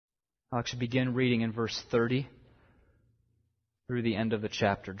I'll actually begin reading in verse 30 through the end of the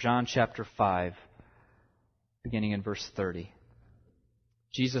chapter. John chapter 5, beginning in verse 30.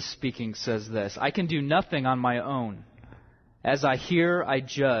 Jesus speaking says this, "I can do nothing on my own. As I hear, I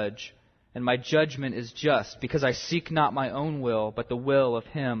judge, and my judgment is just, because I seek not my own will, but the will of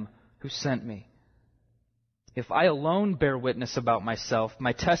Him who sent me. If I alone bear witness about myself,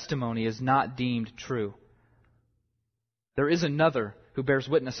 my testimony is not deemed true. There is another who bears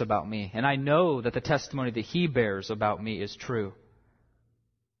witness about me, and I know that the testimony that he bears about me is true.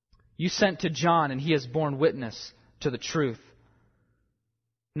 You sent to John, and he has borne witness to the truth.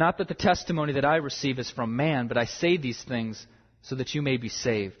 Not that the testimony that I receive is from man, but I say these things so that you may be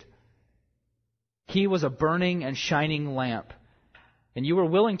saved. He was a burning and shining lamp, and you were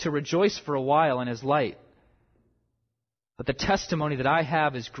willing to rejoice for a while in his light. But the testimony that I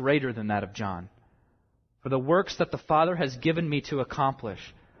have is greater than that of John. For the works that the Father has given me to accomplish,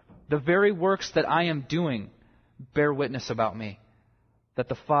 the very works that I am doing, bear witness about me, that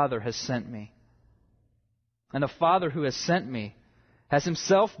the Father has sent me. And the Father who has sent me has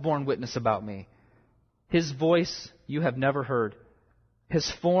himself borne witness about me. His voice you have never heard. His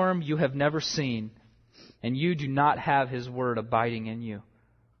form you have never seen. And you do not have his word abiding in you,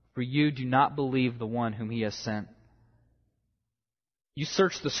 for you do not believe the one whom he has sent. You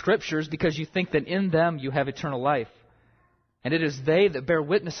search the Scriptures because you think that in them you have eternal life, and it is they that bear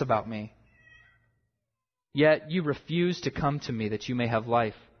witness about me. Yet you refuse to come to me that you may have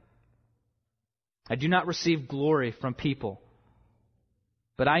life. I do not receive glory from people,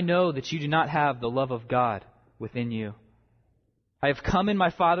 but I know that you do not have the love of God within you. I have come in my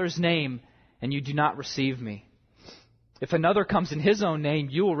Father's name, and you do not receive me. If another comes in his own name,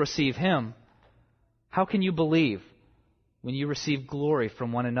 you will receive him. How can you believe when you receive glory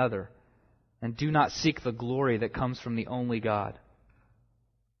from one another and do not seek the glory that comes from the only God?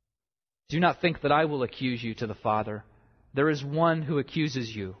 Do not think that I will accuse you to the Father. There is one who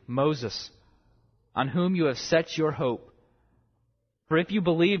accuses you, Moses, on whom you have set your hope. For if you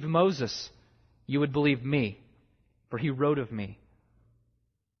believed Moses, you would believe me, for he wrote of me.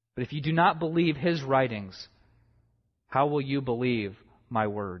 But if you do not believe his writings, how will you believe my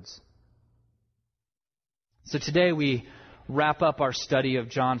words?" So today we wrap up our study of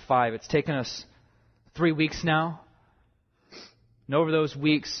John 5. It's taken us 3 weeks now. And over those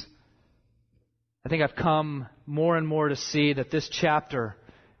weeks, I think I've come more and more to see that this chapter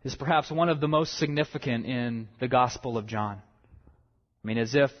is perhaps one of the most significant in the Gospel of John. I mean,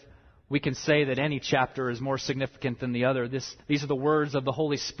 as if we can say that any chapter is more significant than the other. These are the words of the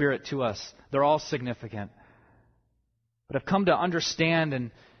Holy Spirit to us. They're all significant. But I've come to understand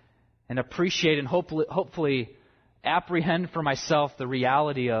and appreciate and hopefully apprehend for myself the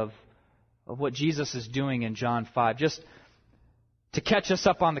reality of what Jesus is doing in John 5. Just to catch us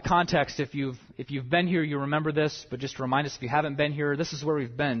up on the context, if you've been here, you remember this, but just to remind us if you haven't been here, this is where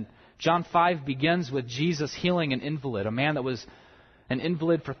we've been. John 5 begins with Jesus healing an invalid, a man that was an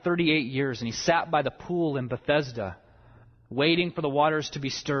invalid for 38 years, and he sat by the pool in Bethesda, waiting for the waters to be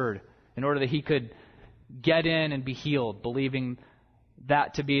stirred in order that he could get in and be healed, believing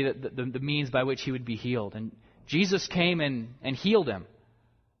that to be the means by which he would be healed. And Jesus came and healed him.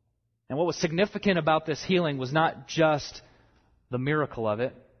 And what was significant about this healing was not just the miracle of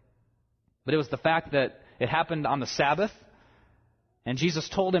it, but it was the fact that it happened on the Sabbath, and Jesus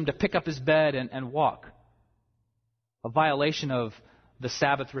told him to pick up his bed and walk, a violation of the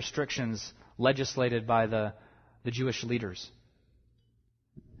Sabbath restrictions legislated by the Jewish leaders.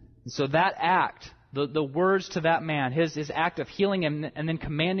 And so that act, the words to that man, his act of healing him and then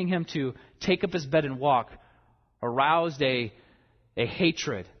commanding him to take up his bed and walk, aroused a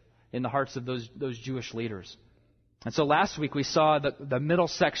hatred in the hearts of those Jewish leaders. And so last week we saw the middle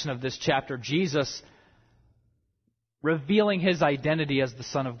section of this chapter, Jesus revealing his identity as the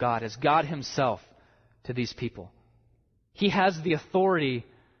Son of God, as God himself to these people. He has the authority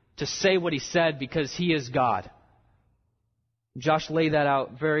to say what he said because he is God. Josh laid that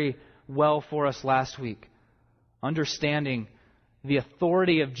out very well for us last week, understanding the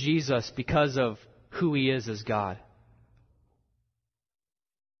authority of Jesus because of who he is as God.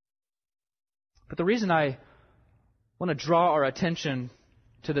 But the reason I want to draw our attention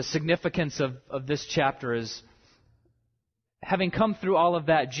to the significance of this chapter is, having come through all of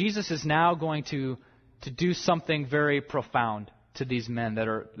that, Jesus is now going to do something very profound to these men that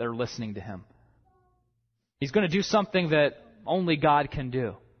are listening to him. He's going to do something that only God can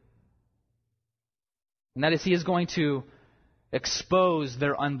do. And that is, he is going to expose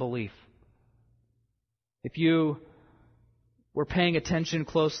their unbelief. If you were paying attention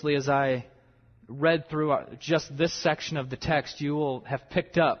closely as I read through just this section of the text, you will have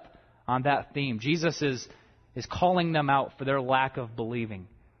picked up on that theme. Jesus is calling them out for their lack of believing.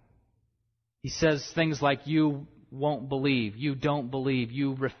 He says things like, you won't believe, you don't believe,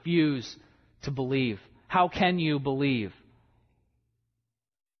 you refuse to believe. How can you believe?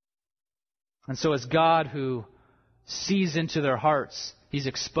 And so as God who sees into their hearts, He's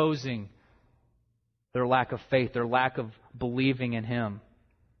exposing their lack of faith, their lack of believing in Him.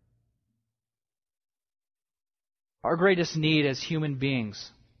 Our greatest need as human beings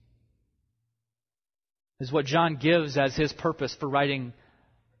is what John gives as his purpose for writing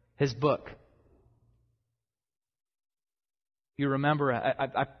his book. You remember,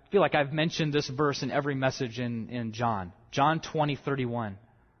 I feel like I've mentioned this verse in every message in John. John 20:31.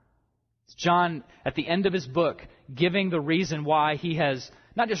 It's John, at the end of his book, giving the reason why he has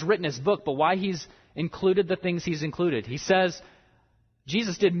not just written his book, but why he's included the things he's included. He says,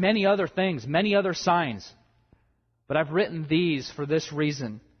 Jesus did many other things, many other signs, but I've written these for this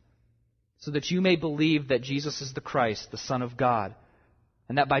reason, so that you may believe that Jesus is the Christ, the Son of God,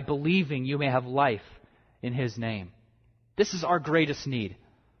 and that by believing you may have life in His name. This is our greatest need.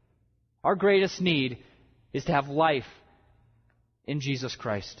 Our greatest need is to have life in Jesus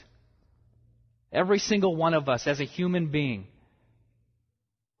Christ. Every single one of us as a human being,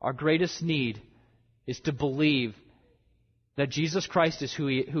 our greatest need is to believe that Jesus Christ is who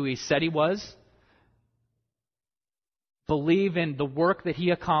He said He was. Believe in the work that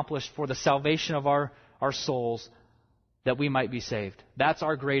He accomplished for the salvation of our souls, that we might be saved. That's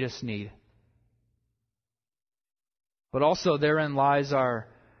our greatest need. But also therein lies our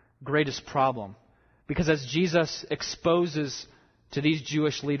greatest problem. Because as Jesus exposes to these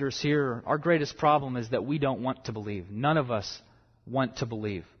Jewish leaders here, our greatest problem is that we don't want to believe. None of us want to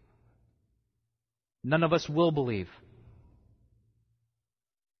believe. None of us will believe.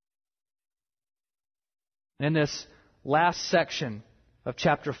 In this last section of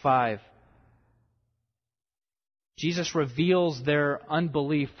chapter 5, Jesus reveals their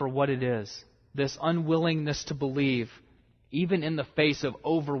unbelief for what it is. This unwillingness to believe, even in the face of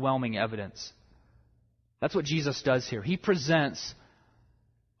overwhelming evidence. That's what Jesus does here. He presents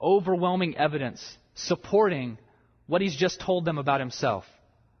overwhelming evidence supporting what He's just told them about Himself.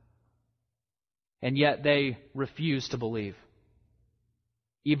 And yet they refuse to believe,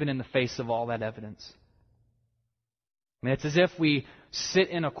 even in the face of all that evidence. I mean, it's as if we sit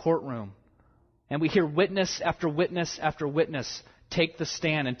in a courtroom and we hear witness after witness after witness take the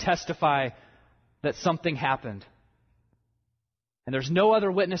stand and testify that something happened. And there's no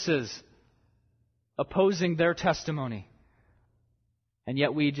other witnesses opposing their testimony. And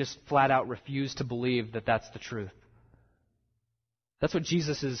yet we just flat out refuse to believe that that's the truth. That's what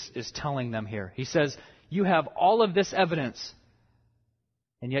Jesus is telling them here. He says, you have all of this evidence,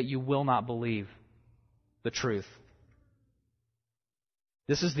 and yet you will not believe the truth.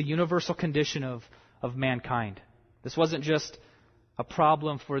 This is the universal condition of mankind. This wasn't just a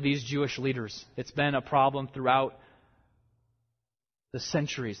problem for these Jewish leaders. It's been a problem throughout the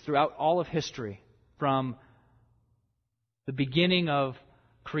centuries, throughout all of history, from the beginning of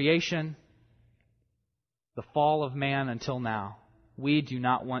creation, the fall of man until now. We do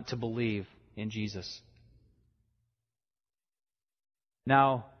not want to believe in Jesus.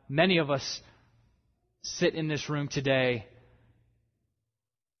 Now, many of us sit in this room today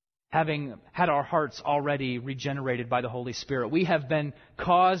having had our hearts already regenerated by the Holy Spirit. We have been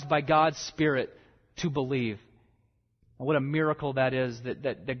caused by God's Spirit to believe. And what a miracle that is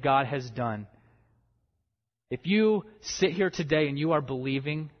that God has done. If you sit here today and you are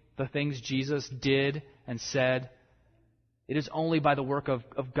believing the things Jesus did and said, it is only by the work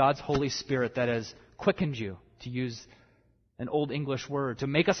of God's Holy Spirit that has quickened you, to use an old English word, to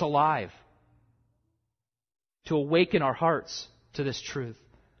make us alive, to awaken our hearts to this truth,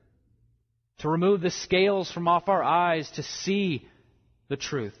 to remove the scales from off our eyes to see the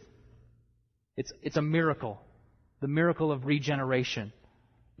truth. It's a miracle, the miracle of regeneration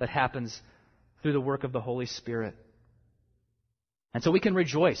that happens through the work of the Holy Spirit. And so we can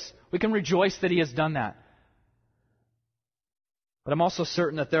rejoice. We can rejoice that He has done that. But I'm also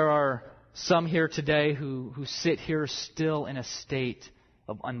certain that there are some here today who sit here still in a state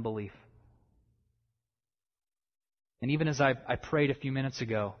of unbelief. And even as I prayed a few minutes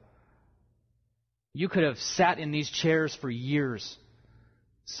ago, you could have sat in these chairs for years,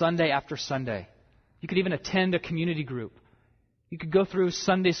 Sunday after Sunday. You could even attend a community group. You could go through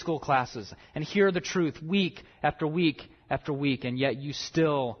Sunday school classes and hear the truth week after week after week, and yet you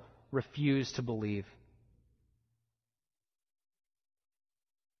still refuse to believe.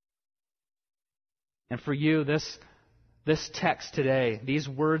 And for you, this text today, these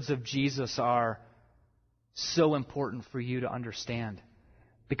words of Jesus are so important for you to understand.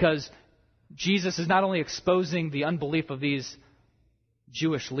 Because Jesus is not only exposing the unbelief of these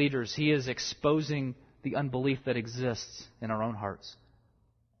Jewish leaders, he is exposing the unbelief that exists in our own hearts.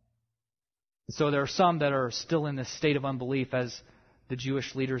 So there are some that are still in this state of unbelief as the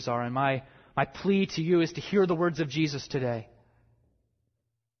Jewish leaders are. And my plea to you is to hear the words of Jesus today.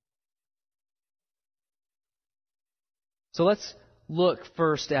 So let's look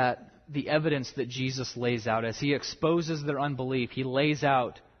first at the evidence that Jesus lays out. As he exposes their unbelief, he lays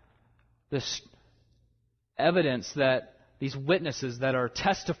out this evidence that these witnesses that are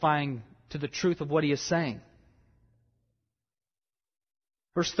testifying to the truth of what he is saying.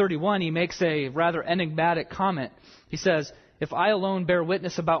 Verse 31, he makes a rather enigmatic comment. He says, "If I alone bear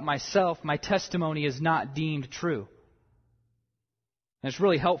witness about myself, my testimony is not deemed true." And it's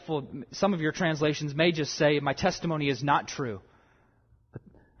really helpful. Some of your translations may just say, "My testimony is not true." But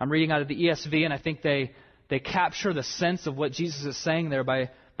I'm reading out of the ESV, and I think they capture the sense of what Jesus is saying there by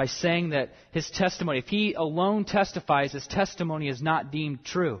saying that his testimony, if he alone testifies, his testimony is not deemed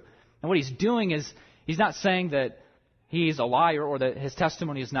true. And what he's doing is, he's not saying that he's a liar or that his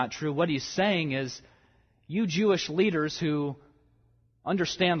testimony is not true. What he's saying is, you Jewish leaders who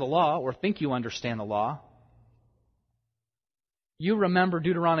understand the law or think you understand the law, you remember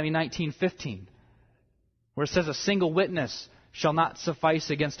Deuteronomy 19:15, where it says a single witness shall not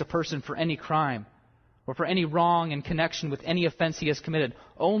suffice against a person for any crime or for any wrong in connection with any offense he has committed.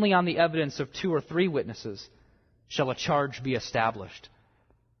 Only on the evidence of 2 or 3 witnesses shall a charge be established.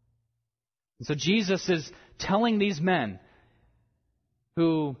 And so Jesus is telling these men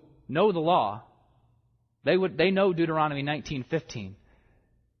who know the law, they know Deuteronomy 19:15.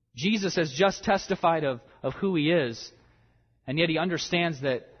 Jesus has just testified of who he is, and yet he understands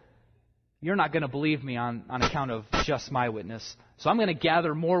that you're not going to believe me on account of just my witness. So I'm going to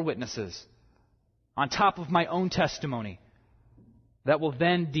gather more witnesses on top of my own testimony that will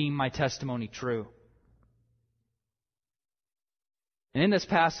then deem my testimony true. And in this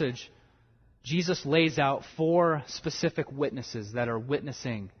passage, Jesus lays out 4 specific witnesses that are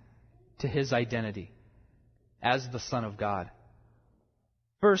witnessing to his identity as the Son of God.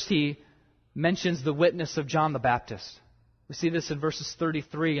 First, he mentions the witness of John the Baptist. We see this in verses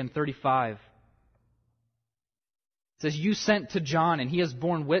 33 and 35. It says, "You sent to John, and he has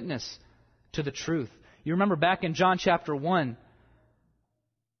borne witness to the truth." You remember back in John chapter 1,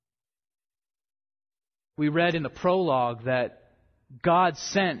 we read in the prologue that God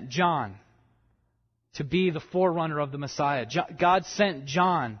sent John to be the forerunner of the Messiah. God sent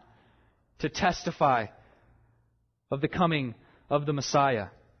John to testify of the coming of the Messiah.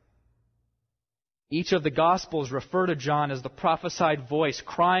 Each of the Gospels refer to John as the prophesied voice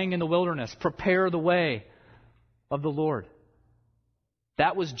crying in the wilderness, "Prepare the way of the Lord."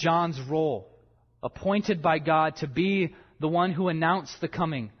 That was John's role, appointed by God to be the one who announced the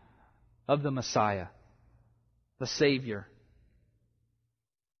coming of the Messiah, the Savior.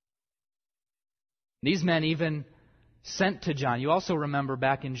 These men even sent to John. You also remember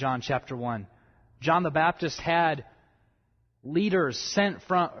back in John chapter 1, John the Baptist had leaders sent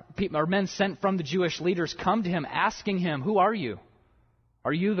from, or men sent from the Jewish leaders come to him asking him, "Who are you?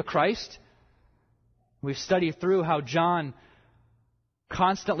 Are you the Christ?" We've studied through how John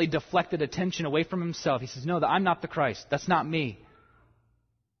constantly deflected attention away from himself. He says, "No, I'm not the Christ. That's not me."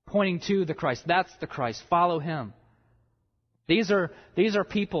 Pointing to the Christ. That's the Christ. Follow him. These are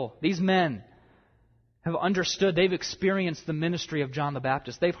people, these men have understood, they've experienced the ministry of John the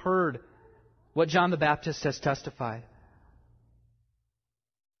Baptist. They've heard what John the Baptist has testified.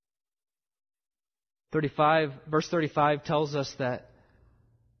 Verse 35 tells us that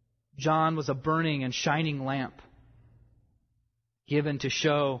John was a burning and shining lamp given to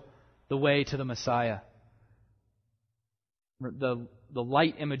show the way to the Messiah. The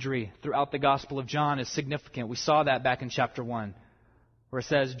light imagery throughout the Gospel of John is significant. We saw that back in chapter 1, where it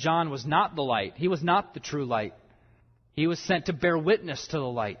says John was not the light. He was not the true light. He was sent to bear witness to the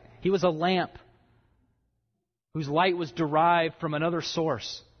light. He was a lamp whose light was derived from another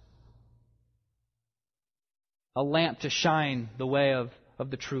source. A lamp to shine the way of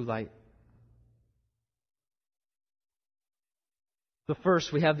the true light. So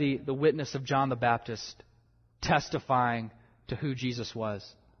first, we have the witness of John the Baptist testifying to who Jesus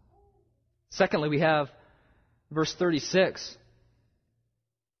was. Secondly, we have verse 36.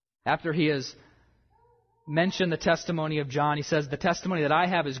 After he has mentioned the testimony of John, he says, "The testimony that I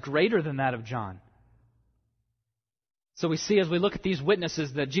have is greater than that of John." So we see as we look at these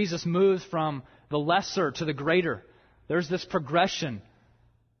witnesses that Jesus moves from the lesser to the greater. There's this progression.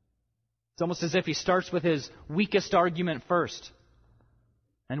 It's almost as if he starts with his weakest argument first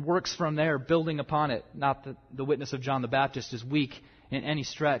and works from there, building upon it. Not that the witness of John the Baptist is weak in any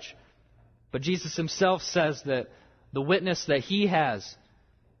stretch. But Jesus himself says that the witness that he has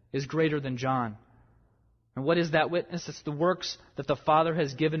is greater than John. And what is that witness? It's the works that the Father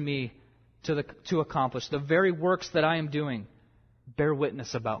has given me to accomplish. The very works that I am doing bear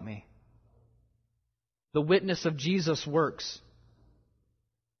witness about me. The witness of Jesus' works.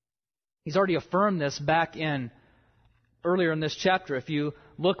 He's already affirmed this back in earlier in this chapter. If you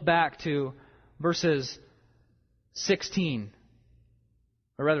look back to verses 16,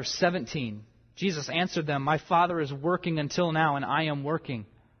 or rather 17, Jesus answered them, "My Father is working until now, and I am working."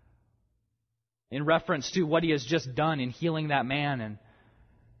 In reference to what he has just done in healing that man. And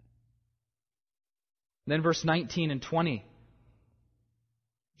then verse 19 and 20.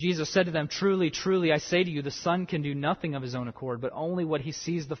 Jesus said to them, "Truly, truly, I say to you, the Son can do nothing of his own accord, but only what he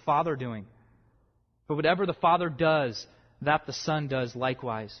sees the Father doing. For whatever the Father does, that the Son does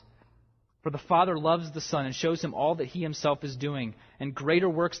likewise. For the Father loves the Son and shows him all that he himself is doing, and greater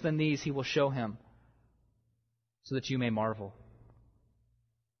works than these he will show him, so that you may marvel."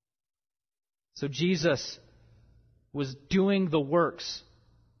 So Jesus was doing the works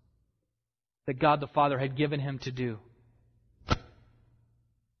that God the Father had given him to do.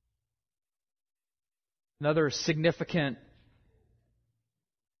 Another significant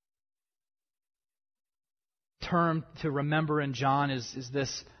term to remember in John is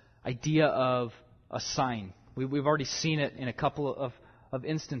this idea of a sign. We've already seen it in a couple of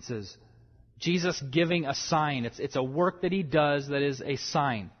instances. Jesus giving a sign. It's a work that he does that is a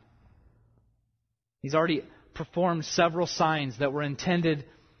sign. He's already performed several signs that were intended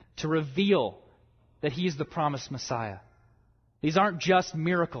to reveal that he's the promised Messiah. These aren't just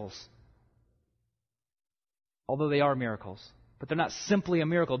miracles, although they are miracles. But they're not simply a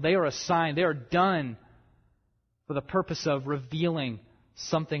miracle. They are a sign. They are done for the purpose of revealing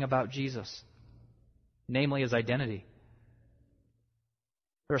something about Jesus, namely his identity.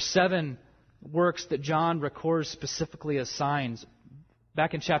 There are 7 works that John records specifically as signs.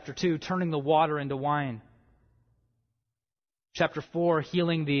 Back in chapter 2, turning the water into wine. Chapter 4,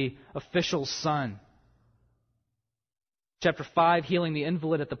 healing the official's son. Chapter 5, healing the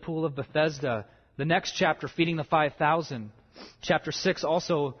invalid at the pool of Bethesda. The next chapter, feeding the 5,000. Chapter 6,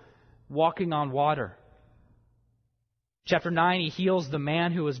 also walking on water. Chapter 9, he heals the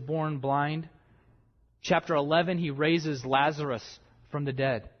man who was born blind. Chapter 11, he raises Lazarus from the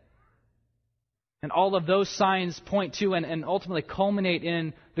dead. And all of those signs point to and ultimately culminate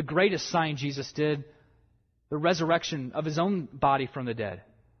in the greatest sign Jesus did, the resurrection of his own body from the dead.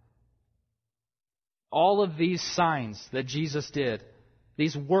 All of these signs that Jesus did,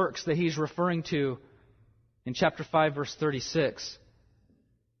 these works that he's referring to in chapter 5, verse 36,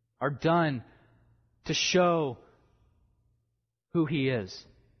 are done to show who he is.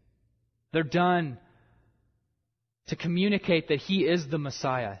 They're done to communicate that he is the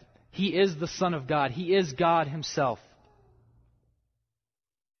Messiah. He is the Son of God. He is God himself.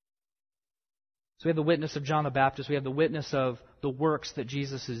 So we have the witness of John the Baptist. We have the witness of the works that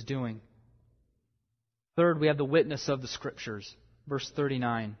Jesus is doing. Third, we have the witness of the Scriptures. Verse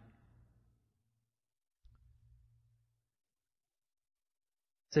 39.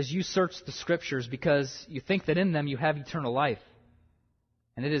 It says, "You search the Scriptures because you think that in them you have eternal life.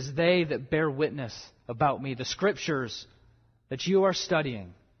 And it is they that bear witness about me." The Scriptures that you are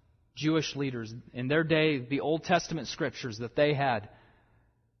studying, Jewish leaders in their day, the Old Testament Scriptures that they had,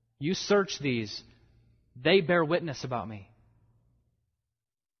 you search these, they bear witness about me.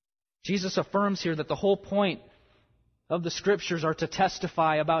 Jesus affirms here that the whole point of the Scriptures are to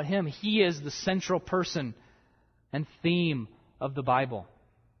testify about him. He is the central person and theme of the Bible.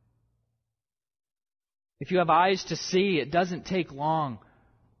 If you have eyes to see, it doesn't take long.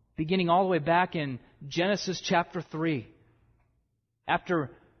 Beginning all the way back in Genesis chapter 3, after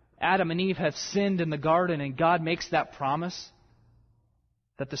Adam and Eve have sinned in the garden and God makes that promise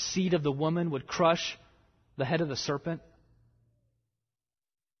that the seed of the woman would crush the head of the serpent.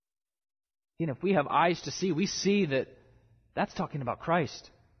 You know, if we have eyes to see, we see that that's talking about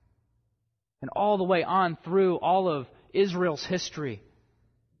Christ. And all the way on through all of Israel's history,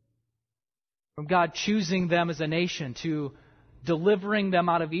 from God choosing them as a nation to delivering them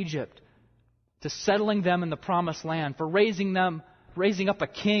out of Egypt, to settling them in the promised land, for raising up a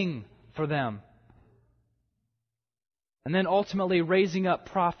king for them, and then ultimately raising up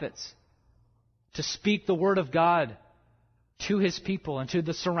prophets to speak the word of God to his people and to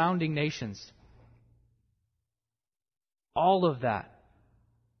the surrounding nations. All of that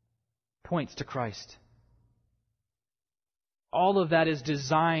points to Christ. All of that is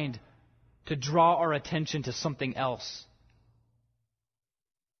designed to draw our attention to something else.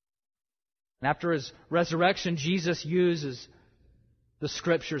 And after his resurrection, Jesus uses the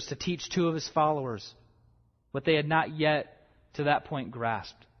Scriptures to teach two of his followers what they had not yet to that point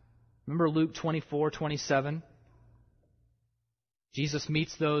grasped. Remember Luke 24:27? Jesus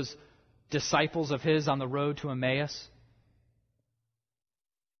meets those disciples of his on the road to Emmaus.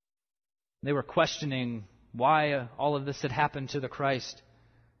 They were questioning why all of this had happened to the Christ.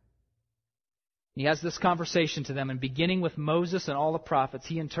 He has this conversation to them, and beginning with Moses and all the prophets,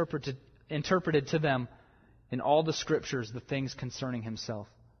 he interpreted to them in all the Scriptures the things concerning himself.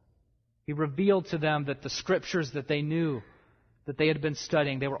 He revealed to them that the Scriptures that they knew, that they had been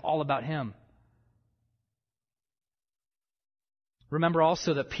studying, they were all about him. Remember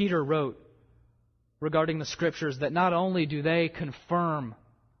also that Peter wrote regarding the Scriptures that not only do they confirm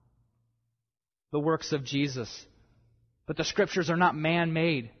the works of Jesus, but the Scriptures are not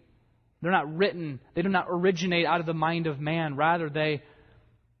man-made. They're not written. They do not originate out of the mind of man. Rather, they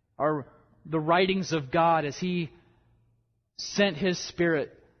are the writings of God as He sent His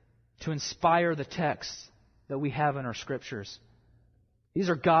Spirit to inspire the texts that we have in our Scriptures. These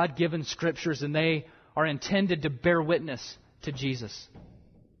are God-given Scriptures, and they are intended to bear witness to Jesus.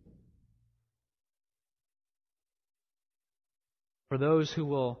 For those who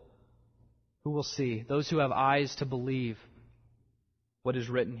will see, those who have eyes to believe what is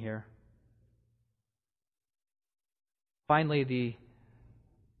written here. Finally,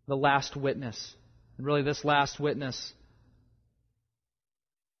 the last witness. And really this last witness,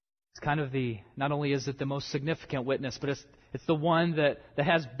 it's kind of not only is it the most significant witness, but it's the one that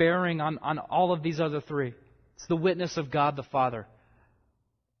has bearing on all of these other three. It's the witness of God the Father.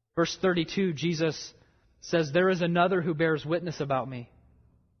 Verse 32, Jesus says, "There is another who bears witness about me.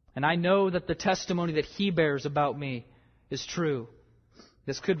 And I know that the testimony that he bears about me is true."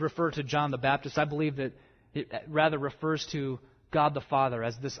 This could refer to John the Baptist. I believe that it rather refers to God the Father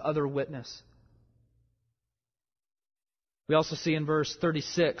as this other witness. We also see in verse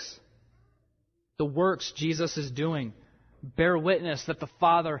 36, the works Jesus is doing bear witness that the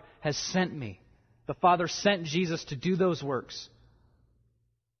Father has sent me. The Father sent Jesus to do those works.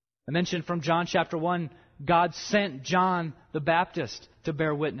 I mentioned from John chapter 1, God sent John the Baptist to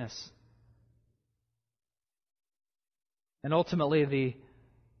bear witness. And ultimately,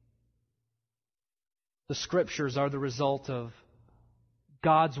 the Scriptures are the result of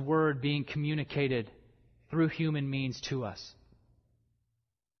God's Word being communicated through human means to us.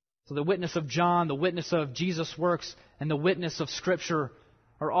 So the witness of John, the witness of Jesus' works, and the witness of Scripture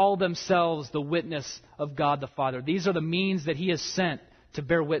are all themselves the witness of God the Father. These are the means that He has sent to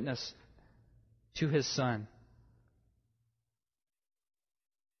bear witness to His Son.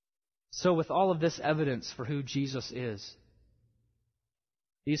 So with all of this evidence for who Jesus is,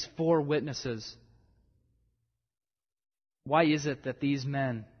 these four witnesses, why is it that these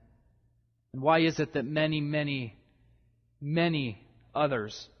men, and why is it that many, many, many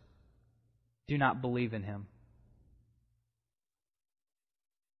others do not believe in Him?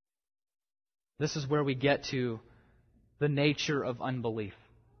 This is where we get to the nature of unbelief.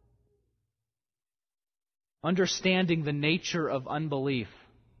 Understanding the nature of unbelief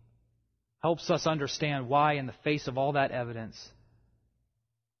helps us understand why, in the face of all that evidence,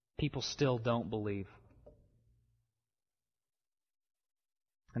 people still don't believe.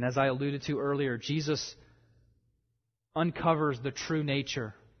 And as I alluded to earlier, Jesus uncovers the true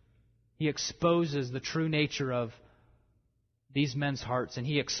nature. He exposes the true nature of these men's hearts, and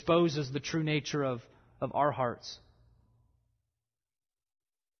He exposes the true nature of our hearts.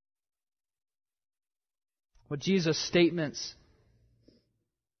 What Jesus' statements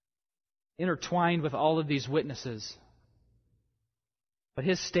intertwined with all of these witnesses, but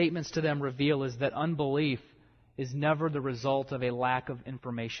His statements to them reveal is that unbelief is never the result of a lack of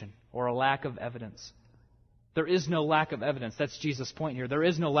information or a lack of evidence. There is no lack of evidence. That's Jesus' point here. There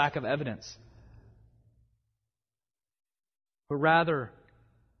is no lack of evidence. But rather,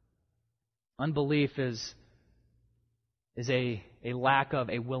 unbelief is a lack of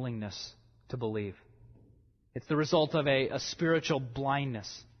a willingness to believe. It's the result of a spiritual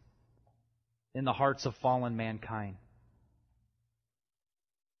blindness in the hearts of fallen mankind.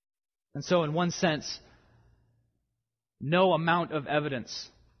 And so, in one sense, no amount of evidence,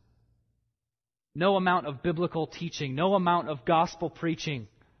 no amount of biblical teaching, no amount of gospel preaching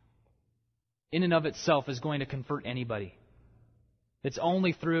in and of itself is going to convert anybody. It's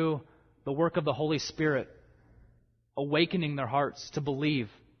only through the work of the Holy Spirit awakening their hearts to believe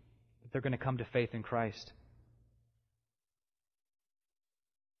that they're going to come to faith in Christ.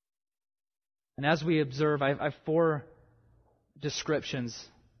 And as we observe, I have four descriptions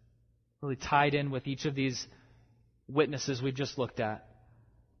really tied in with each of these witnesses we've just looked at.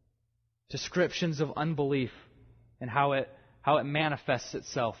 Descriptions of unbelief and how it how it manifests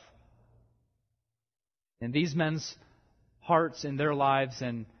itself in these men's hearts, in their lives,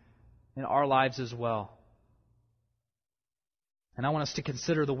 and in our lives as well. And I want us to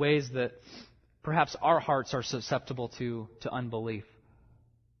consider the ways that perhaps our hearts are susceptible to unbelief.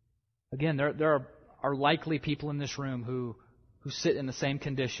 Again, there are likely people in this room who sit in the same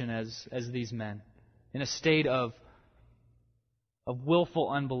condition as these men, in a state of willful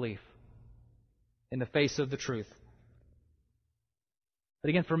unbelief in the face of the truth. But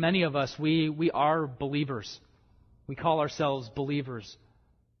again, for many of us, we are believers. We call ourselves believers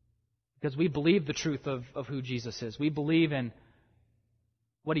because we believe the truth of who Jesus is. We believe in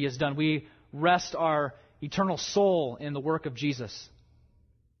what He has done. We rest our eternal soul in the work of Jesus.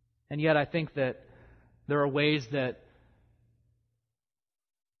 And yet I think that there are ways that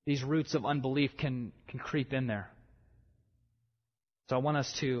these roots of unbelief can creep in there. So I want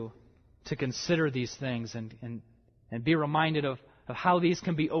us to consider these things and be reminded of how these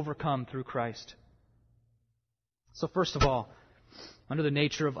can be overcome through Christ. So first of all, under the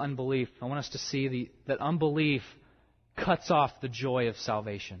nature of unbelief, I want us to see that unbelief cuts off the joy of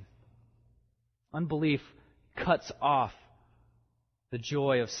salvation. Unbelief cuts off the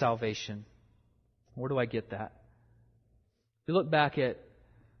joy of salvation. Where do I get that? If you look back at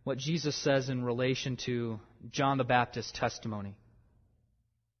what Jesus says in relation to John the Baptist's testimony.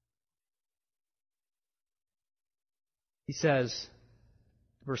 He says,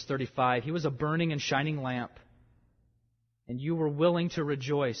 verse 35, "He was a burning and shining lamp, and you were willing to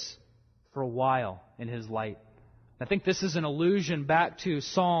rejoice for a while in His light." I think this is an allusion back to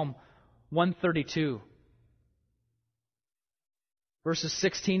Psalm 132. Verses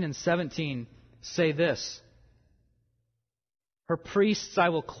 16 and 17 say this, "Her priests I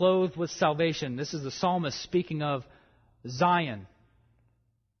will clothe with salvation." This is the psalmist speaking of Zion,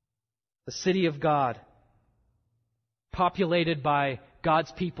 the city of God, populated by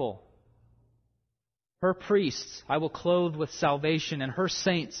God's people. "Her priests I will clothe with salvation, and her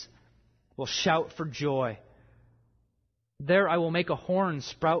saints will shout for joy. There I will make a horn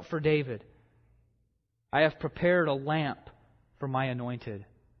sprout for David. I have prepared a lamp for my anointed."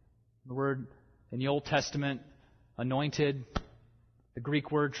 The word in the Old Testament, anointed, the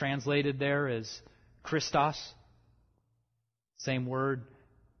Greek word translated there is Christos. Same word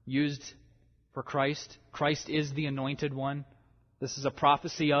used for Christ. Christ is the anointed one. This is a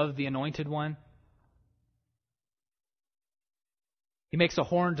prophecy of the anointed one. He makes a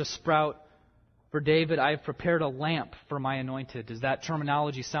horn to sprout for David. "I have prepared a lamp for my anointed." Does that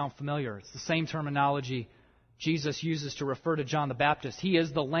terminology sound familiar? It's the same terminology Jesus uses to refer to John the Baptist. He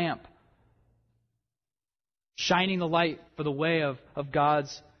is the lamp, shining the light for the way of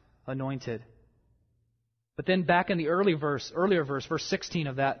God's anointed. But then back in the earlier verse, verse 16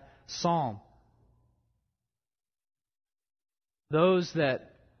 of that psalm, those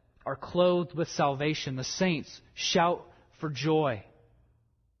that are clothed with salvation, the saints, shout for joy.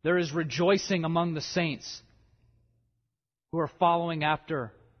 There is rejoicing among the saints who are following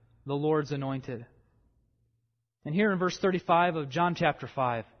after the Lord's anointed. And here in verse 35 of John chapter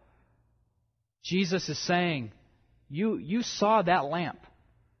 5, Jesus is saying, you saw that lamp.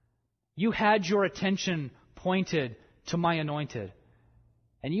 You had your attention pointed to my anointed.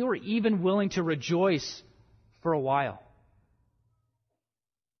 And you were even willing to rejoice for a while.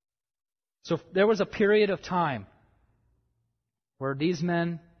 So there was a period of time where these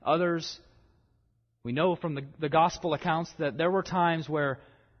men, others, we know from the gospel accounts that there were times where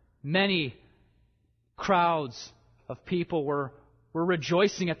many crowds of people were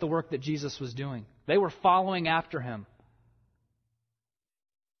rejoicing at the work that Jesus was doing. They were following after Him.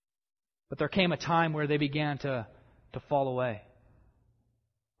 But there came a time where they began to fall away.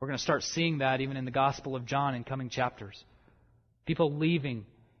 We're going to start seeing that even in the Gospel of John in coming chapters. People leaving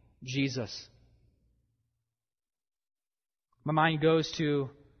Jesus. My mind goes to,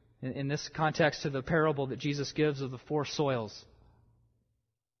 in this context, to the parable that Jesus gives of the four soils.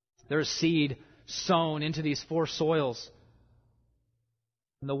 There's seed sown into these four soils.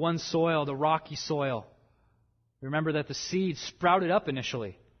 And the one soil, the rocky soil, remember that the seed sprouted up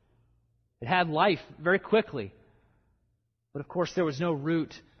initially. It had life very quickly. But of course there was no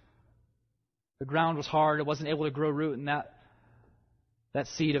root. The ground was hard. It wasn't able to grow root, and that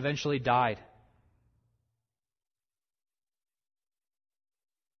seed eventually died.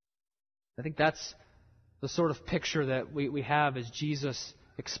 I think that's the sort of picture that we have as Jesus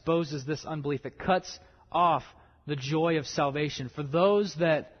exposes this unbelief. It cuts off the joy of salvation. For those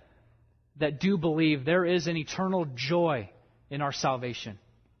that do believe, there is an eternal joy in our salvation.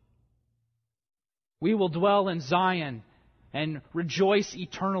 We will dwell in Zion and rejoice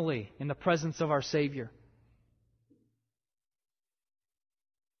eternally in the presence of our Savior.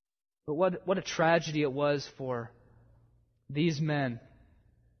 But what a tragedy it was for these men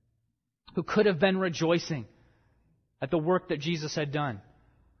who could have been rejoicing at the work that Jesus had done.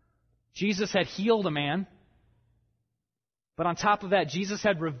 Jesus had healed a man, but on top of that, Jesus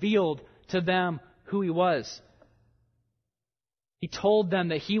had revealed to them who He was. He told them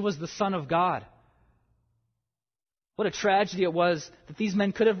that He was the Son of God. What a tragedy it was that these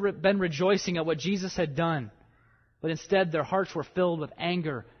men could have been rejoicing at what Jesus had done, but instead their hearts were filled with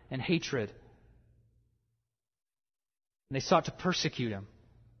anger and hatred. And they sought to persecute Him.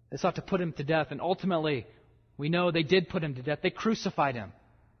 They sought to put Him to death, and ultimately, we know they did put Him to death. They crucified Him.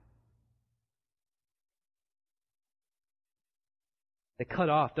 They cut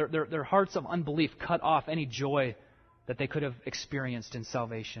off, their hearts of unbelief cut off any joy that they could have experienced in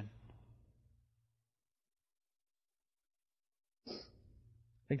salvation. I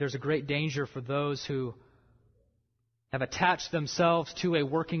think there's a great danger for those who have attached themselves to a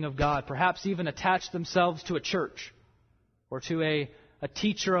working of God, perhaps even attached themselves to a church or to a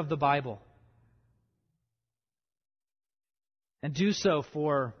teacher of the Bible, and do so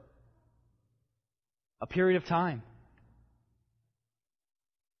for a period of time.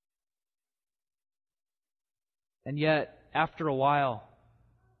 And yet, after a while,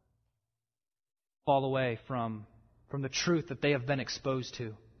 fall away from the truth that they have been exposed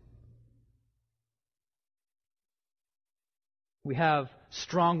to. We have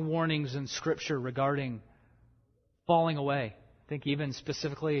strong warnings in Scripture regarding falling away. I think even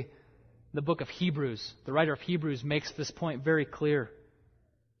specifically the book of Hebrews, the writer of Hebrews makes this point very clear.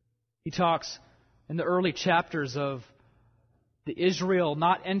 He talks in the early chapters of the Israel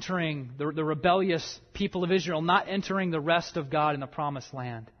not entering, the rebellious people of Israel not entering the rest of God in the promised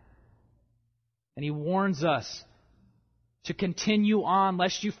land. And he warns us to continue on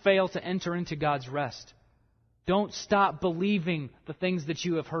lest you fail to enter into God's rest. Don't stop believing the things that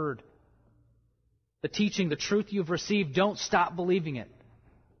you have heard. The teaching, the truth you've received, don't stop believing it.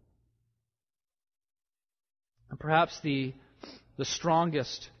 And perhaps the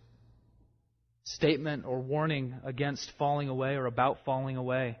strongest statement or warning against falling away or about falling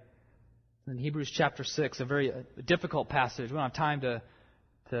away in Hebrews chapter 6, a very difficult passage. We don't have time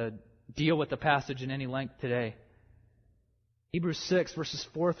to deal with the passage in any length today. Hebrews 6, verses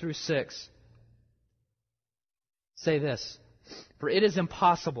 4 through 6 say this: "For it is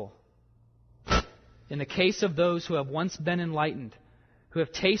impossible, in the case of those who have once been enlightened, who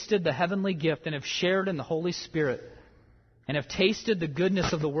have tasted the heavenly gift and have shared in the Holy Spirit, and have tasted the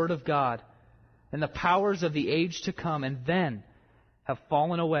goodness of the Word of God and the powers of the age to come, and then have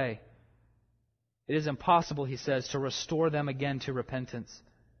fallen away. It is impossible," he says, "to restore them again to repentance,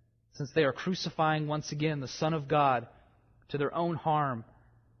 since they are crucifying once again the Son of God to their own harm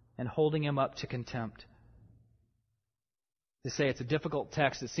and holding Him up to contempt." They say it's a difficult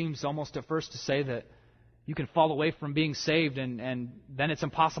text. It seems almost at first to say that you can fall away from being saved and then it's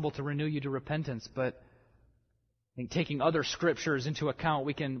impossible to renew you to repentance. But I think taking other scriptures into account,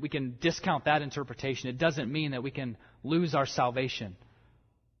 we can discount that interpretation. It doesn't mean that we can lose our salvation.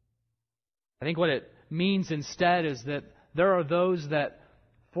 I think what it means instead is that there are those that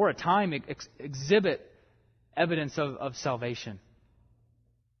for a time exhibit evidence of salvation.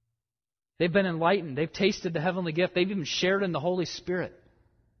 They've been enlightened. They've tasted the heavenly gift. They've even shared in the Holy Spirit.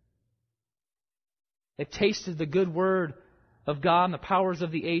 They've tasted the good word of God and the powers of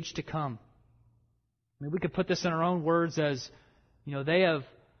the age to come. I mean, we could put this in our own words as, they have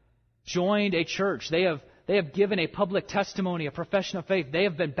joined a church. They have given a public testimony, a profession of faith. They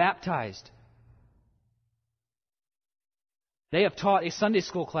have been baptized. They have taught a Sunday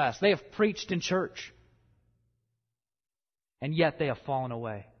school class. They have preached in church. And yet they have fallen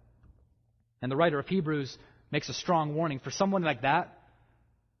away. And the writer of Hebrews makes a strong warning. For someone like that,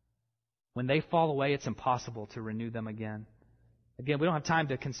 when they fall away, it's impossible to renew them again. Again, we don't have time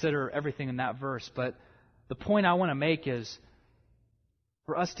to consider everything in that verse, but the point I want to make is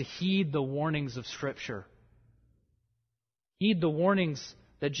for us to heed the warnings of Scripture. Heed the warnings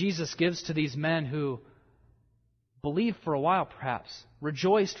that Jesus gives to these men who believed for a while, perhaps,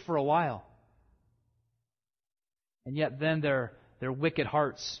 rejoiced for a while, and yet then their wicked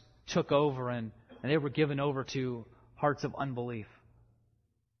hearts took over and they were given over to hearts of unbelief,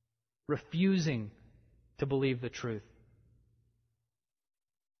 refusing to believe the truth.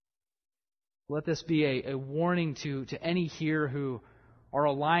 Let this be a warning to any here who are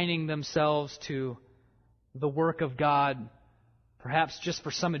aligning themselves to the work of God, perhaps just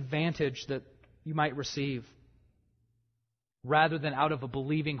for some advantage that you might receive, rather than out of a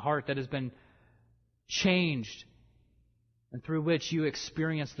believing heart that has been changed and through which you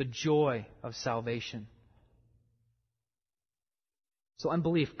experience the joy of salvation. So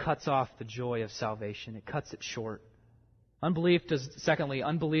unbelief cuts off the joy of salvation. It cuts it short. Secondly,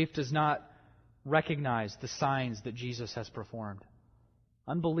 unbelief does not recognize the signs that Jesus has performed.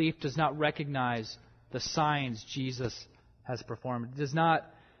 Unbelief does not recognize the signs Jesus has performed. It does not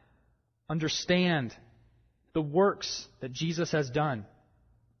understand the works that Jesus has done.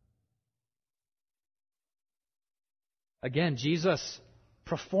 Again, Jesus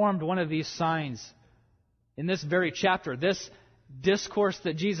performed one of these signs in this very chapter. This discourse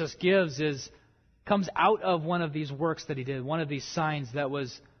that Jesus gives comes out of one of these works that he did, one of these signs that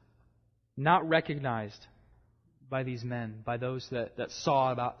was not recognized by these men, by those that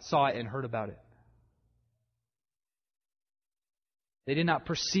saw it and heard about it. They did not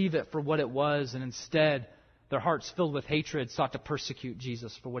perceive it for what it was, and instead, their hearts filled with hatred sought to persecute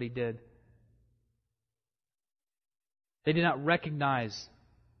Jesus for what he did. They did not recognize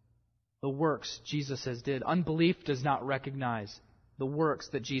the works Jesus has did. Unbelief does not recognize the works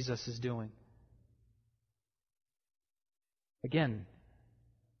that Jesus is doing. Again,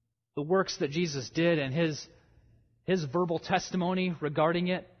 the works that Jesus did and his verbal testimony regarding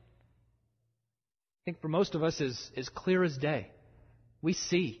it, I think for most of us is clear as day. We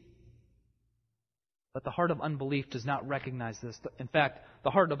see. But the heart of unbelief does not recognize this. In fact, the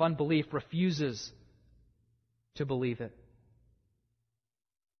heart of unbelief refuses to believe it.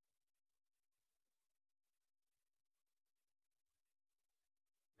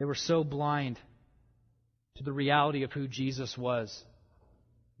 They were so blind to the reality of who Jesus was,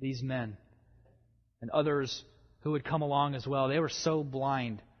 these men, and others who would come along as well. They were so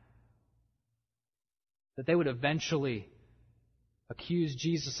blind that they would eventually accuse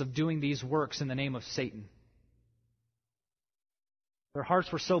Jesus of doing these works in the name of Satan. Their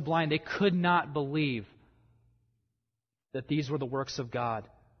hearts were so blind they could not believe that these were the works of God.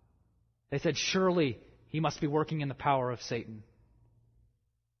 They said, surely he must be working in the power of Satan.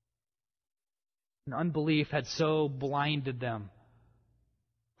 And unbelief had so blinded them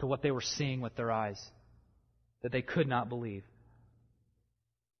to what they were seeing with their eyes that they could not believe.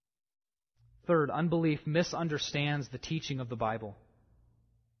 Third, unbelief misunderstands the teaching of the Bible.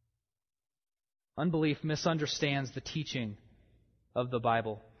 Unbelief misunderstands the teaching of the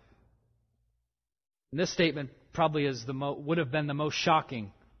Bible. And this statement probably would have been the most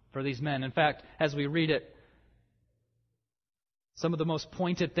shocking for these men. In fact, as we read it, some of the most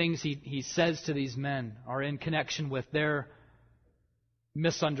pointed things he says to these men are in connection with their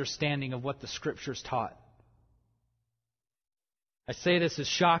misunderstanding of what the Scriptures taught. I say this is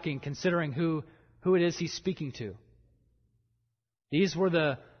shocking considering who it is he's speaking to. These were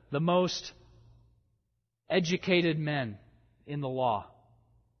the most educated men in the law.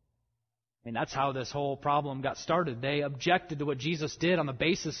 I mean, that's how this whole problem got started. They objected to what Jesus did on the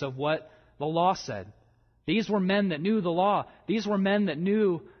basis of what the law said. These were men that knew the law. These were men that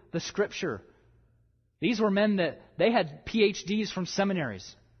knew the Scripture. These were men that they had PhDs from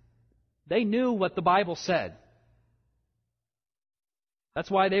seminaries. They knew what the Bible said. That's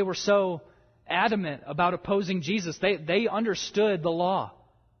why they were so adamant about opposing Jesus. They understood the law.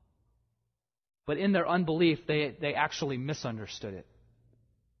 But in their unbelief, they actually misunderstood it.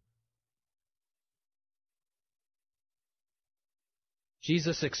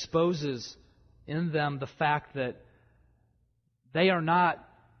 Jesus exposes in them the fact that they are not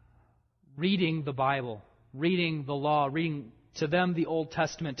reading the Bible, reading the law, reading to them the Old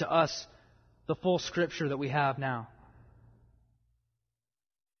Testament, to us the full Scripture that we have now.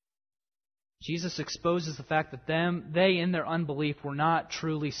 Jesus exposes the fact that they in their unbelief were not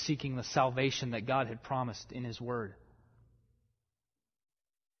truly seeking the salvation that God had promised in His Word.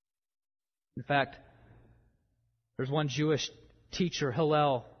 In fact, there's one Jewish teacher,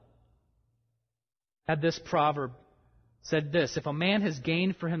 Hillel, had this proverb, said this: if a man has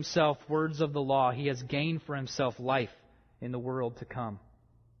gained for himself words of the law, he has gained for himself life in the world to come.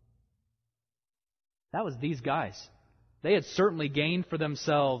 That was these guys. They had certainly gained for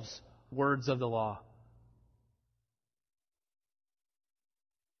themselves words of the law.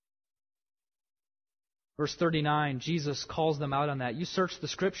 Verse 39, Jesus calls them out on that. You search the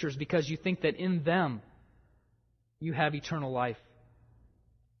Scriptures because you think that in them you have eternal life.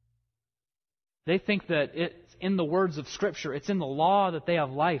 They think that it's in the words of Scripture, it's in the law that they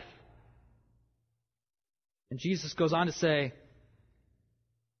have life. And Jesus goes on to say,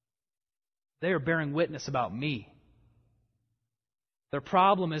 they are bearing witness about me. Their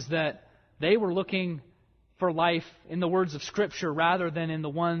problem is that they were looking for life in the words of Scripture rather than in the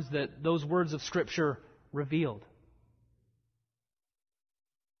ones that those words of Scripture revealed.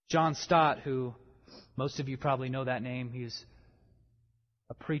 John Stott, who most of you probably know that name, he's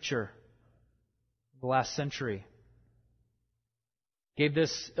a preacher of the last century. Gave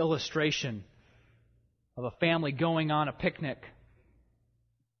this illustration of a family going on a picnic.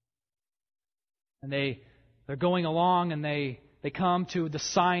 And they're going along and they come to the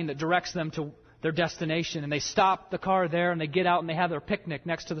sign that directs them to their destination. And they stop the car there and they get out and they have their picnic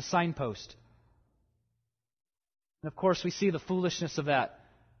next to the signpost. And of course we see the foolishness of that.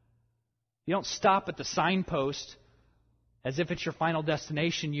 You don't stop at the signpost as if it's your final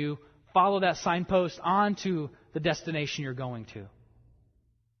destination. You follow that signpost on to the destination you're going to.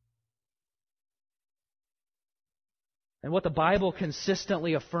 And what the Bible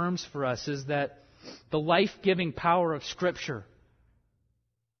consistently affirms for us is that the life-giving power of Scripture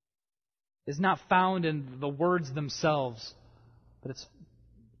is not found in the words themselves, but it's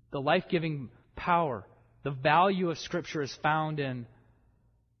the life-giving power. The value of Scripture is found in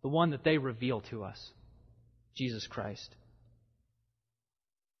the one that they reveal to us, Jesus Christ.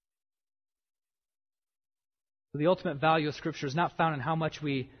 The ultimate value of Scripture is not found in how much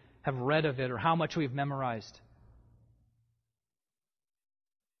we have read of it or how much we've memorized.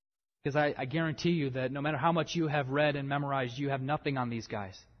 Because I guarantee you that no matter how much you have read and memorized, you have nothing on these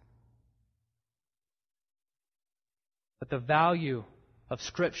guys. But the value of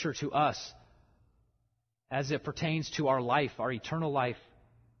Scripture to us, as it pertains to our life, our eternal life,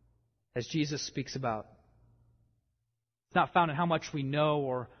 as Jesus speaks about, it's not found in how much we know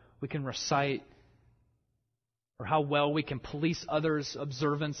or we can recite, or how well we can police others'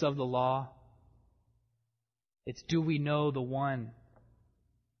 observance of the law. It's, do we know the one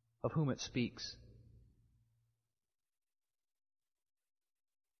of whom it speaks?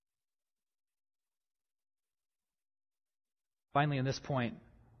 Finally, in this point,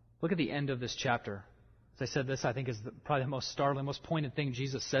 look at the end of this chapter. As I said, this I think is probably the most startling, most pointed thing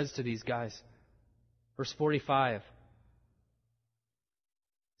Jesus says to these guys. Verse 45. It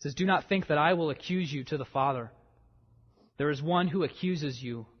says, "Do not think that I will accuse you to the Father. There is one who accuses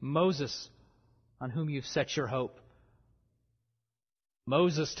you, Moses, on whom you've set your hope."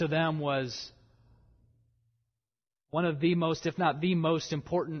 Moses to them was one of the most, if not the most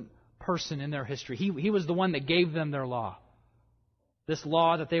important person in their history. He was the one that gave them their law. This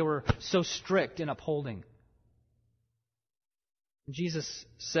law that they were so strict in upholding. Jesus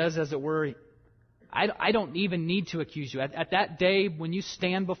says, as it were, I don't even need to accuse you. At that day, when you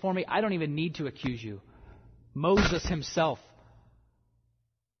stand before me, I don't even need to accuse you. Moses himself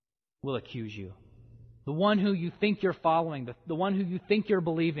will accuse you. The one who you think you're following, the one who you think you're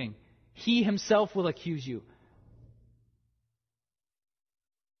believing, he himself will accuse you.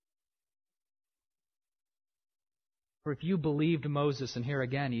 For if you believed Moses, and here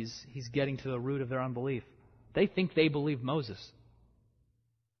again he's getting to the root of their unbelief. They think they believe Moses.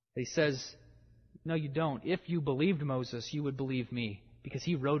 He says, no, you don't. If you believed Moses, you would believe me, because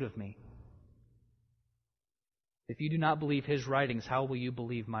he wrote of me. If you do not believe his writings, how will you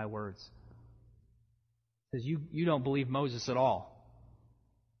believe my words? He says, you don't believe Moses at all,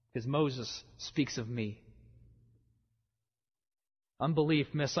 because Moses speaks of me. Unbelief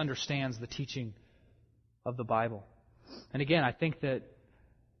misunderstands the teaching of the Bible. And again, I think that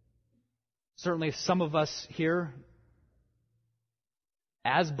certainly some of us here,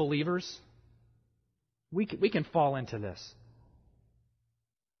 as believers, we can fall into this.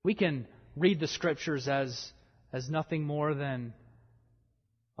 We can read the Scriptures as nothing more than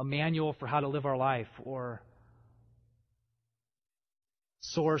a manual for how to live our life, or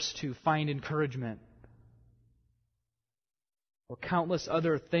source to find encouragement, or countless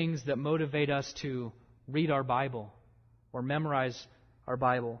other things that motivate us to read our Bible or memorize our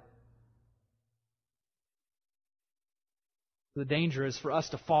Bible. The danger is for us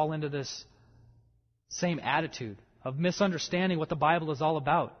to fall into this same attitude of misunderstanding what the Bible is all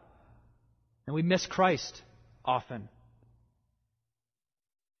about. And we miss Christ often.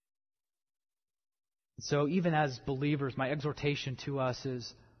 So even as believers, my exhortation to us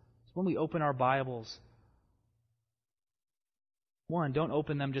is when we open our Bibles, one, don't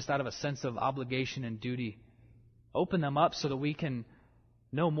open them just out of a sense of obligation and duty. Open them up so that we can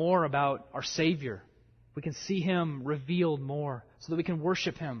know more about our Savior. We can see Him revealed more, so that we can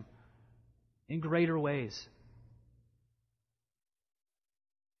worship Him in greater ways.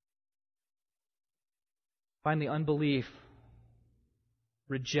 Finally, unbelief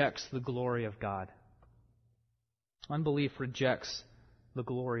rejects the glory of God. Unbelief rejects the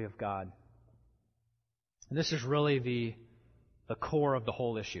glory of God. And this is really the core of the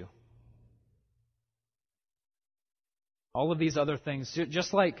whole issue. All of these other things,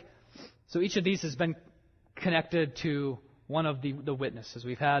 just like, so each of these has been connected to one of the witnesses.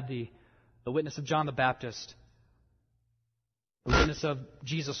 We've had the witness of John the Baptist, the witness of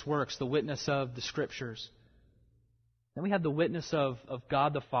Jesus' works, the witness of the Scriptures. Then we have the witness of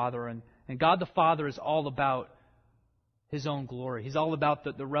God the Father, and God the Father is all about His own glory. He's all about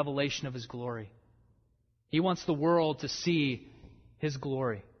the revelation of His glory. He wants the world to see His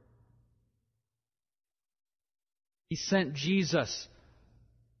glory. He sent Jesus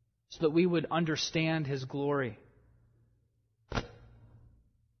so that we would understand His glory.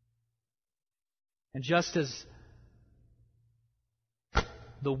 And just as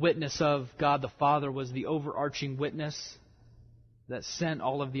the witness of God the Father was the overarching witness that sent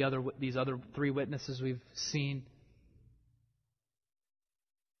all of these other three witnesses we've seen,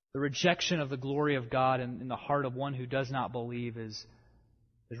 the rejection of the glory of God in the heart of one who does not believe is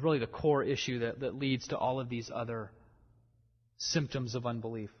really the core issue that leads to all of these other symptoms of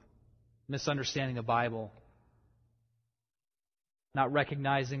unbelief. Misunderstanding the Bible, not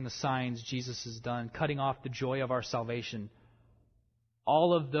recognizing the signs Jesus has done, cutting off the joy of our salvation.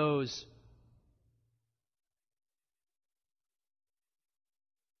 All of those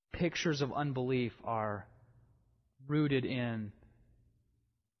pictures of unbelief are rooted in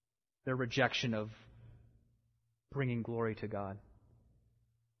their rejection of bringing glory to God.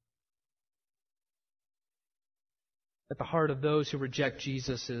 At the heart of those who reject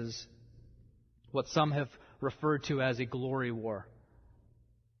Jesus is what some have referred to as a glory war.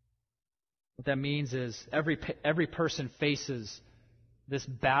 What that means is every person faces this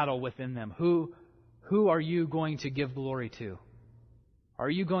battle within them. Who are you going to give glory to? Are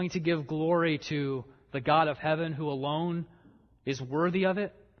you going to give glory to the God of heaven who alone is worthy of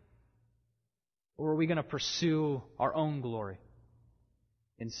it? Or are we going to pursue our own glory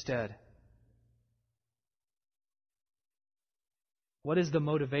instead? What is the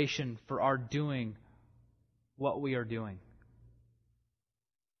motivation for our doing what we are doing?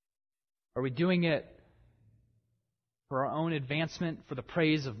 Are we doing it for our own advancement, for the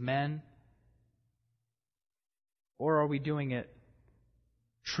praise of men? Or are we doing it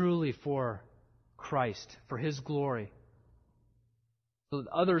truly for Christ, for His glory, so that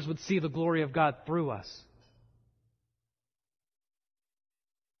others would see the glory of God through us?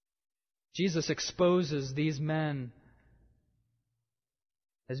 Jesus exposes these men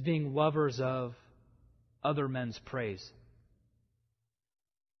as being lovers of other men's praise.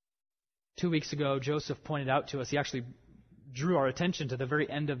 2 weeks ago, Joseph pointed out to us, he actually drew our attention to the very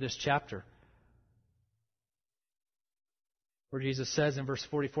end of this chapter, where Jesus says in verse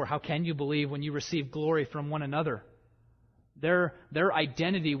 44, "How can you believe when you receive glory from one another?" Their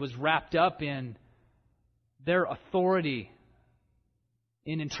identity was wrapped up in their authority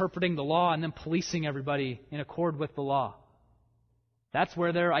in interpreting the law and then policing everybody in accord with the law. That's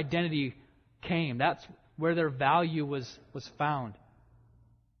where their identity came. That's where their value was found.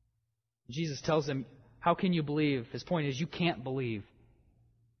 Jesus tells them, how can you believe? His point is, you can't believe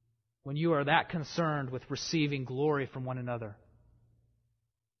when you are that concerned with receiving glory from one another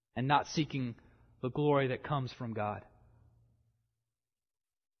and not seeking the glory that comes from God.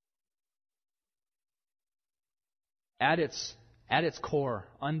 At its core,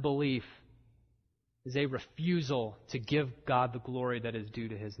 unbelief is a refusal to give God the glory that is due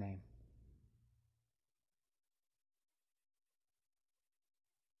to His name.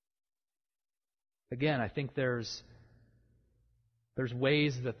 Again, I think there's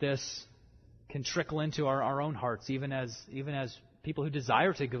ways that this can trickle into our own hearts, even as people who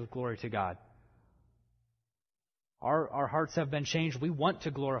desire to give glory to God. Our hearts have been changed. We want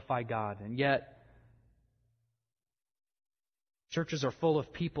to glorify God, and yet churches are full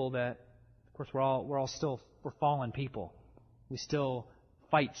of people that, of course, we're fallen people. We still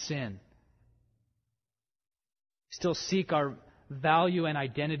fight sin. We still seek our value and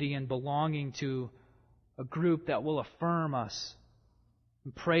identity and belonging to a group that will affirm us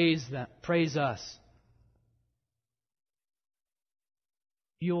and praise us.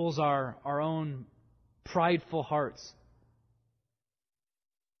 Fuels our own prideful hearts.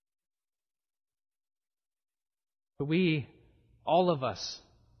 But we, all of us,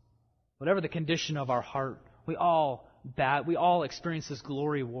 whatever the condition of our heart, we all experience this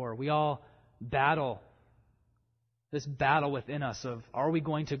glory war. We all battle this battle within us of, are we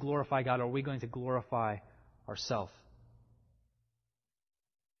going to glorify God or are we going to glorify ourselves?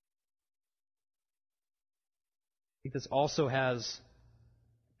 I think this also has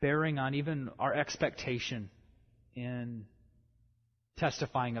bearing on even our expectation in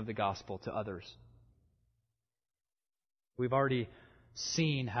testifying of the gospel to others. We've already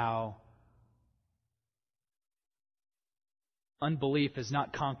seen how unbelief is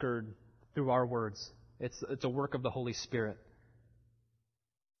not conquered through our words. It's a work of the Holy Spirit.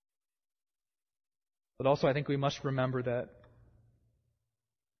 But also I think we must remember that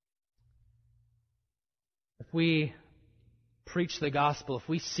if we preach the gospel, if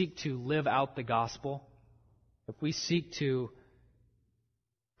we seek to live out the gospel, if we seek to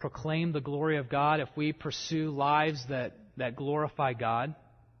proclaim the glory of God, if we pursue lives that glorify God,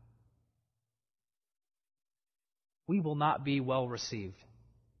 we will not be well received.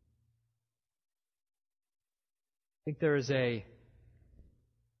 I think there is a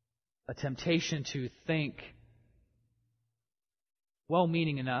temptation to think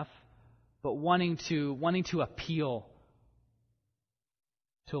well-meaning enough, but wanting to appeal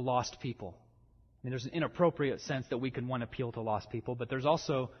to lost people. I mean, there's an inappropriate sense that we can want to appeal to lost people, but there's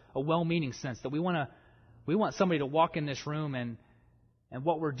also a well-meaning sense that we want somebody to walk in this room and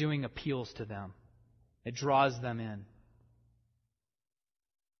what we're doing appeals to them. It draws them in.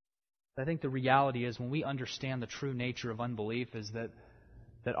 I think the reality is when we understand the true nature of unbelief is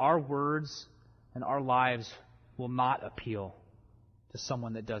that our words and our lives will not appeal to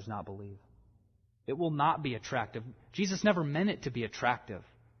someone that does not believe. It will not be attractive. Jesus never meant it to be attractive.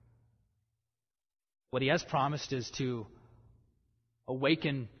 What He has promised is to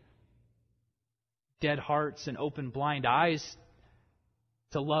awaken dead hearts and open blind eyes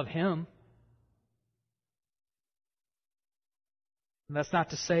to love Him. And that's not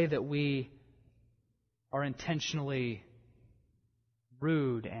to say that we are intentionally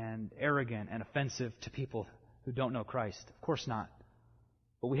rude and arrogant and offensive to people who don't know Christ. Of course not.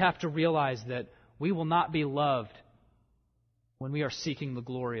 But we have to realize that we will not be loved when we are seeking the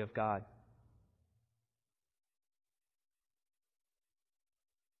glory of God.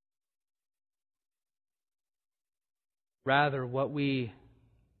 Rather, what we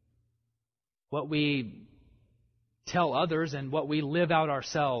tell others and what we live out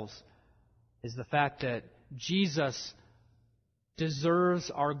ourselves is the fact that Jesus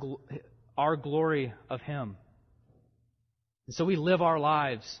deserves our glory of Him. And so we live our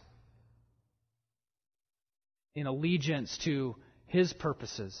lives in allegiance to His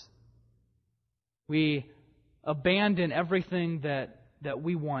purposes. We abandon everything that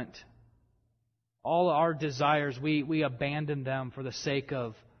we want. All our desires, we abandon them for the sake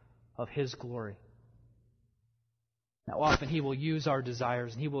of His glory. Now, often He will use our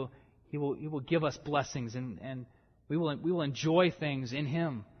desires, and He will give us blessings, and we will enjoy things in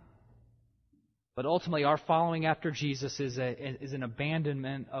Him. But ultimately, our following after Jesus is an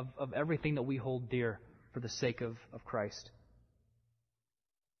abandonment of everything that we hold dear for the sake of Christ.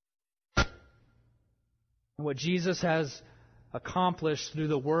 And what Jesus has accomplished through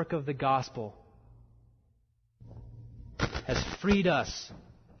the work of the gospel has freed us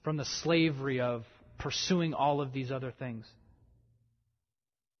from the slavery of pursuing all of these other things.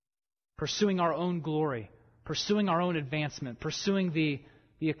 Pursuing our own glory, pursuing our own advancement, pursuing the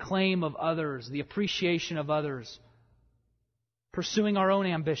acclaim of others, the appreciation of others, pursuing our own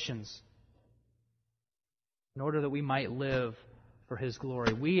ambitions in order that we might live for His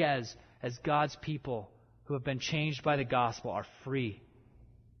glory. We as God's people who have been changed by the gospel are free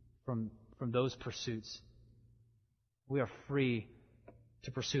from those pursuits. We are free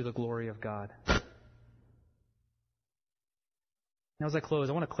to pursue the glory of God. Now, as I close,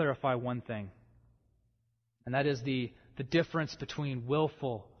 I want to clarify one thing, and that is the difference between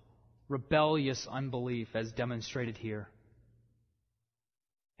willful, rebellious unbelief, as demonstrated here,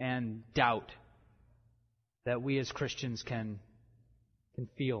 and doubt that we as Christians can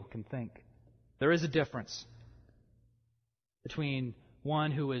feel, can think. There is a difference between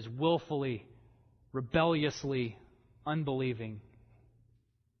one who is willfully, rebelliously unbelieving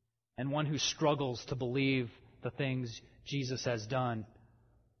and one who struggles to believe the things Jesus has done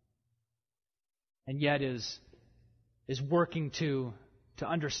and yet is working to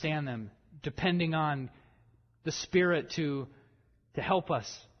understand them, depending on the Spirit to help us,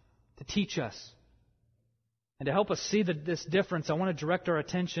 to teach us. And to help us see this difference, I want to direct our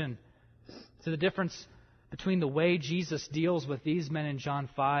attention to the difference between the way Jesus deals with these men in John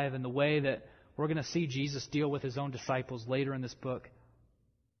 5 and the way that we're going to see Jesus deal with His own disciples later in this book,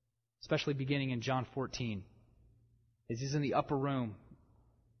 especially beginning in John 14. As He's in the upper room,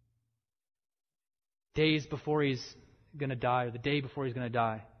 days before He's going to die, or the day before He's going to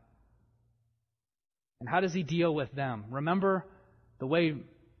die. And how does He deal with them? Remember the way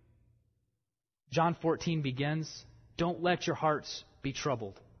John 14 begins? Don't let your hearts be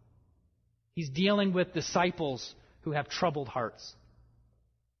troubled. He's dealing with disciples who have troubled hearts.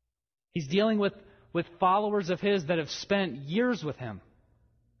 He's dealing with followers of His that have spent years with Him.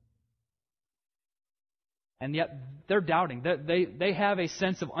 And yet they're doubting. They have a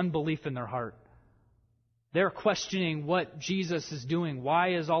sense of unbelief in their heart. They're questioning what Jesus is doing.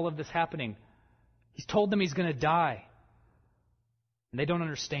 Why is all of this happening? He's told them He's going to die. And they don't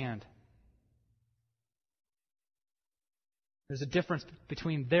understand. There's a difference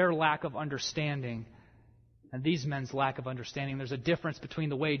between their lack of understanding and these men's lack of understanding. There's a difference between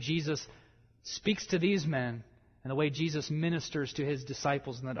the way Jesus speaks to these men and the way Jesus ministers to his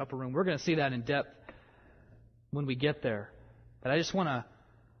disciples in that upper room. We're going to see that in depth when we get there. But I just want to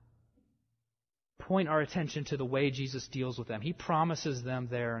point our attention to the way Jesus deals with them. He promises them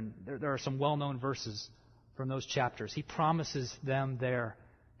there, and there are some well-known verses from those chapters. He promises them there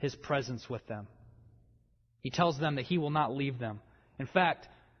his presence with them. He tells them that he will not leave them. In fact,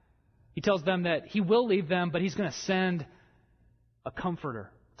 he tells them that he will leave them, but he's going to send a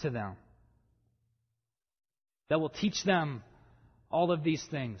comforter to them that will teach them all of these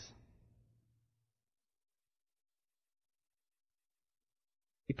things.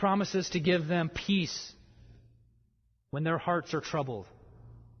 He promises to give them peace when their hearts are troubled.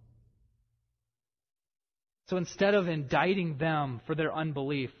 So instead of indicting them for their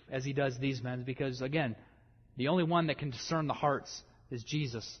unbelief, as he does these men, because again, the only one that can discern the hearts is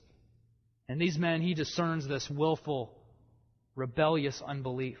Jesus. And these men, he discerns this willful, rebellious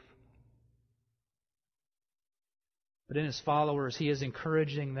unbelief. But in his followers, he is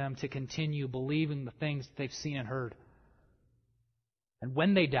encouraging them to continue believing the things that they've seen and heard. And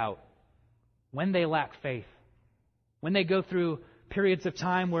when they doubt, when they lack faith, when they go through periods of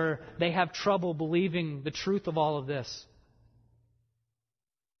time where they have trouble believing the truth of all of this,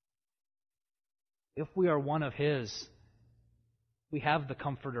 if we are one of his, we have the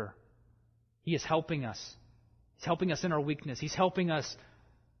Comforter. He is helping us. He's helping us in our weakness. He's helping us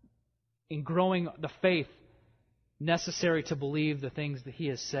in growing the faith necessary to believe the things that he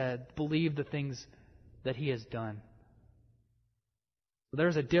has said, believe the things that he has done.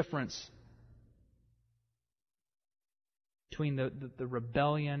 There's a difference between the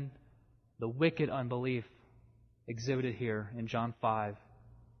rebellion, the wicked unbelief exhibited here in John 5,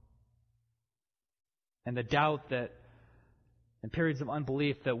 and the doubt that, and periods of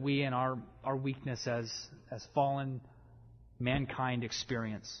unbelief that we in our weakness as fallen mankind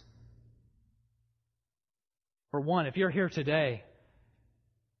experience. For one, if you're here today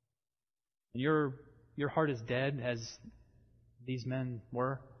and your heart is dead as these men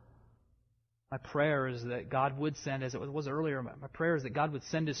were, my prayer is that God would send, as it was earlier, my prayer is that God would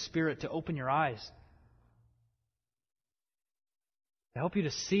send His Spirit to open your eyes, to help you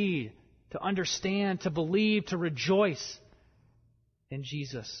to see, to understand, to believe, to rejoice in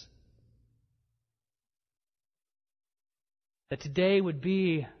Jesus. That today would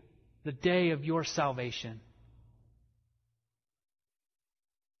be the day of your salvation.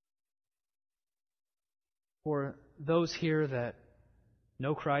 For those here that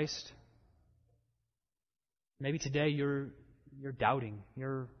know Christ, maybe today you're doubting.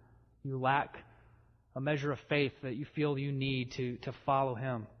 You lack a measure of faith that you feel you need to follow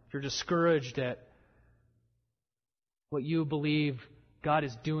Him. If you're discouraged at what you believe God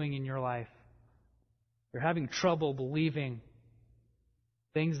is doing in your life, you're having trouble believing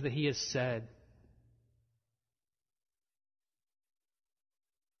things that He has said,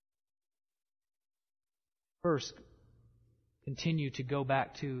 first, continue to go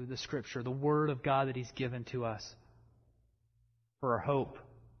back to the Scripture, the Word of God that He's given to us for our hope,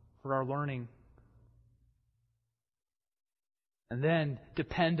 for our learning. And then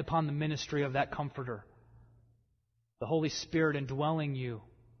depend upon the ministry of that Comforter, the Holy Spirit indwelling you,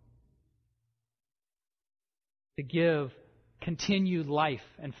 to give continued life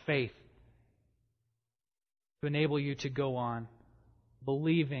and faith, to enable you to go on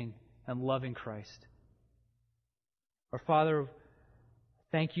believing and loving Christ. Our Father,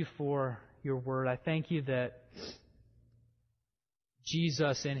 thank you for your word. I thank you that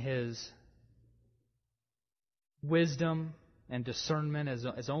Jesus, in His wisdom and discernment,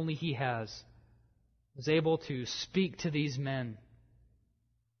 as only He has, was able to speak to these men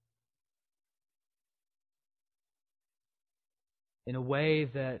in a way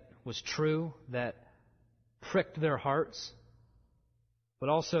that was true, that pricked their hearts, but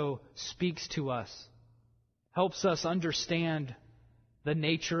also speaks to us, helps us understand the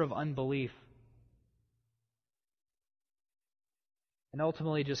nature of unbelief, and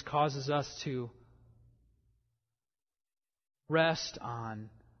ultimately just causes us to rest on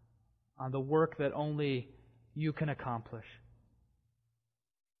the work that only you can accomplish.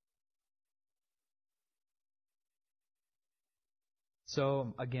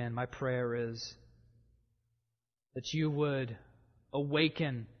 So, again, my prayer is that you would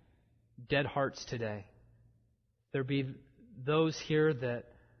awaken dead hearts today. There be those here that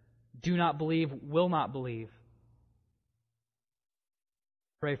do not believe, will not believe.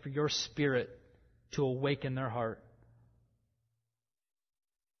 Pray for your Spirit to awaken their heart.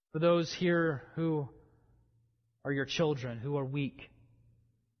 For those here who are your children who are weak,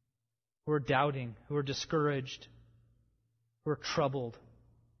 who are doubting, who are discouraged, who are troubled.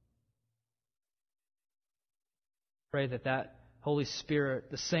 Pray that Holy Spirit,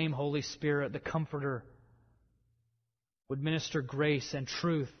 the same Holy Spirit, the Comforter, would minister grace and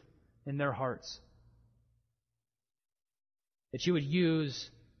truth in their hearts. That you would use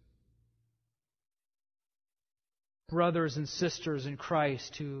brothers and sisters in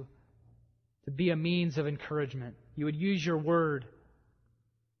Christ to be a means of encouragement. You would use your word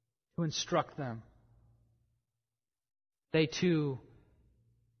to instruct them. They too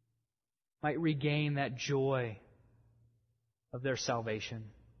might regain that joy of their salvation,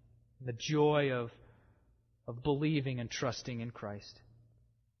 the joy of believing and trusting in Christ.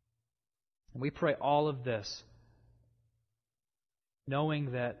 And we pray all of this,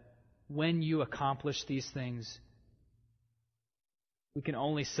 knowing that when you accomplish these things, we can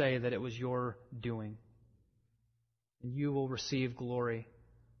only say that it was your doing. And you will receive glory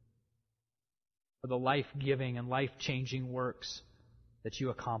for the life-giving and life-changing works that you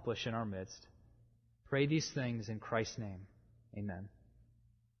accomplish in our midst. Pray these things in Christ's name. Amen.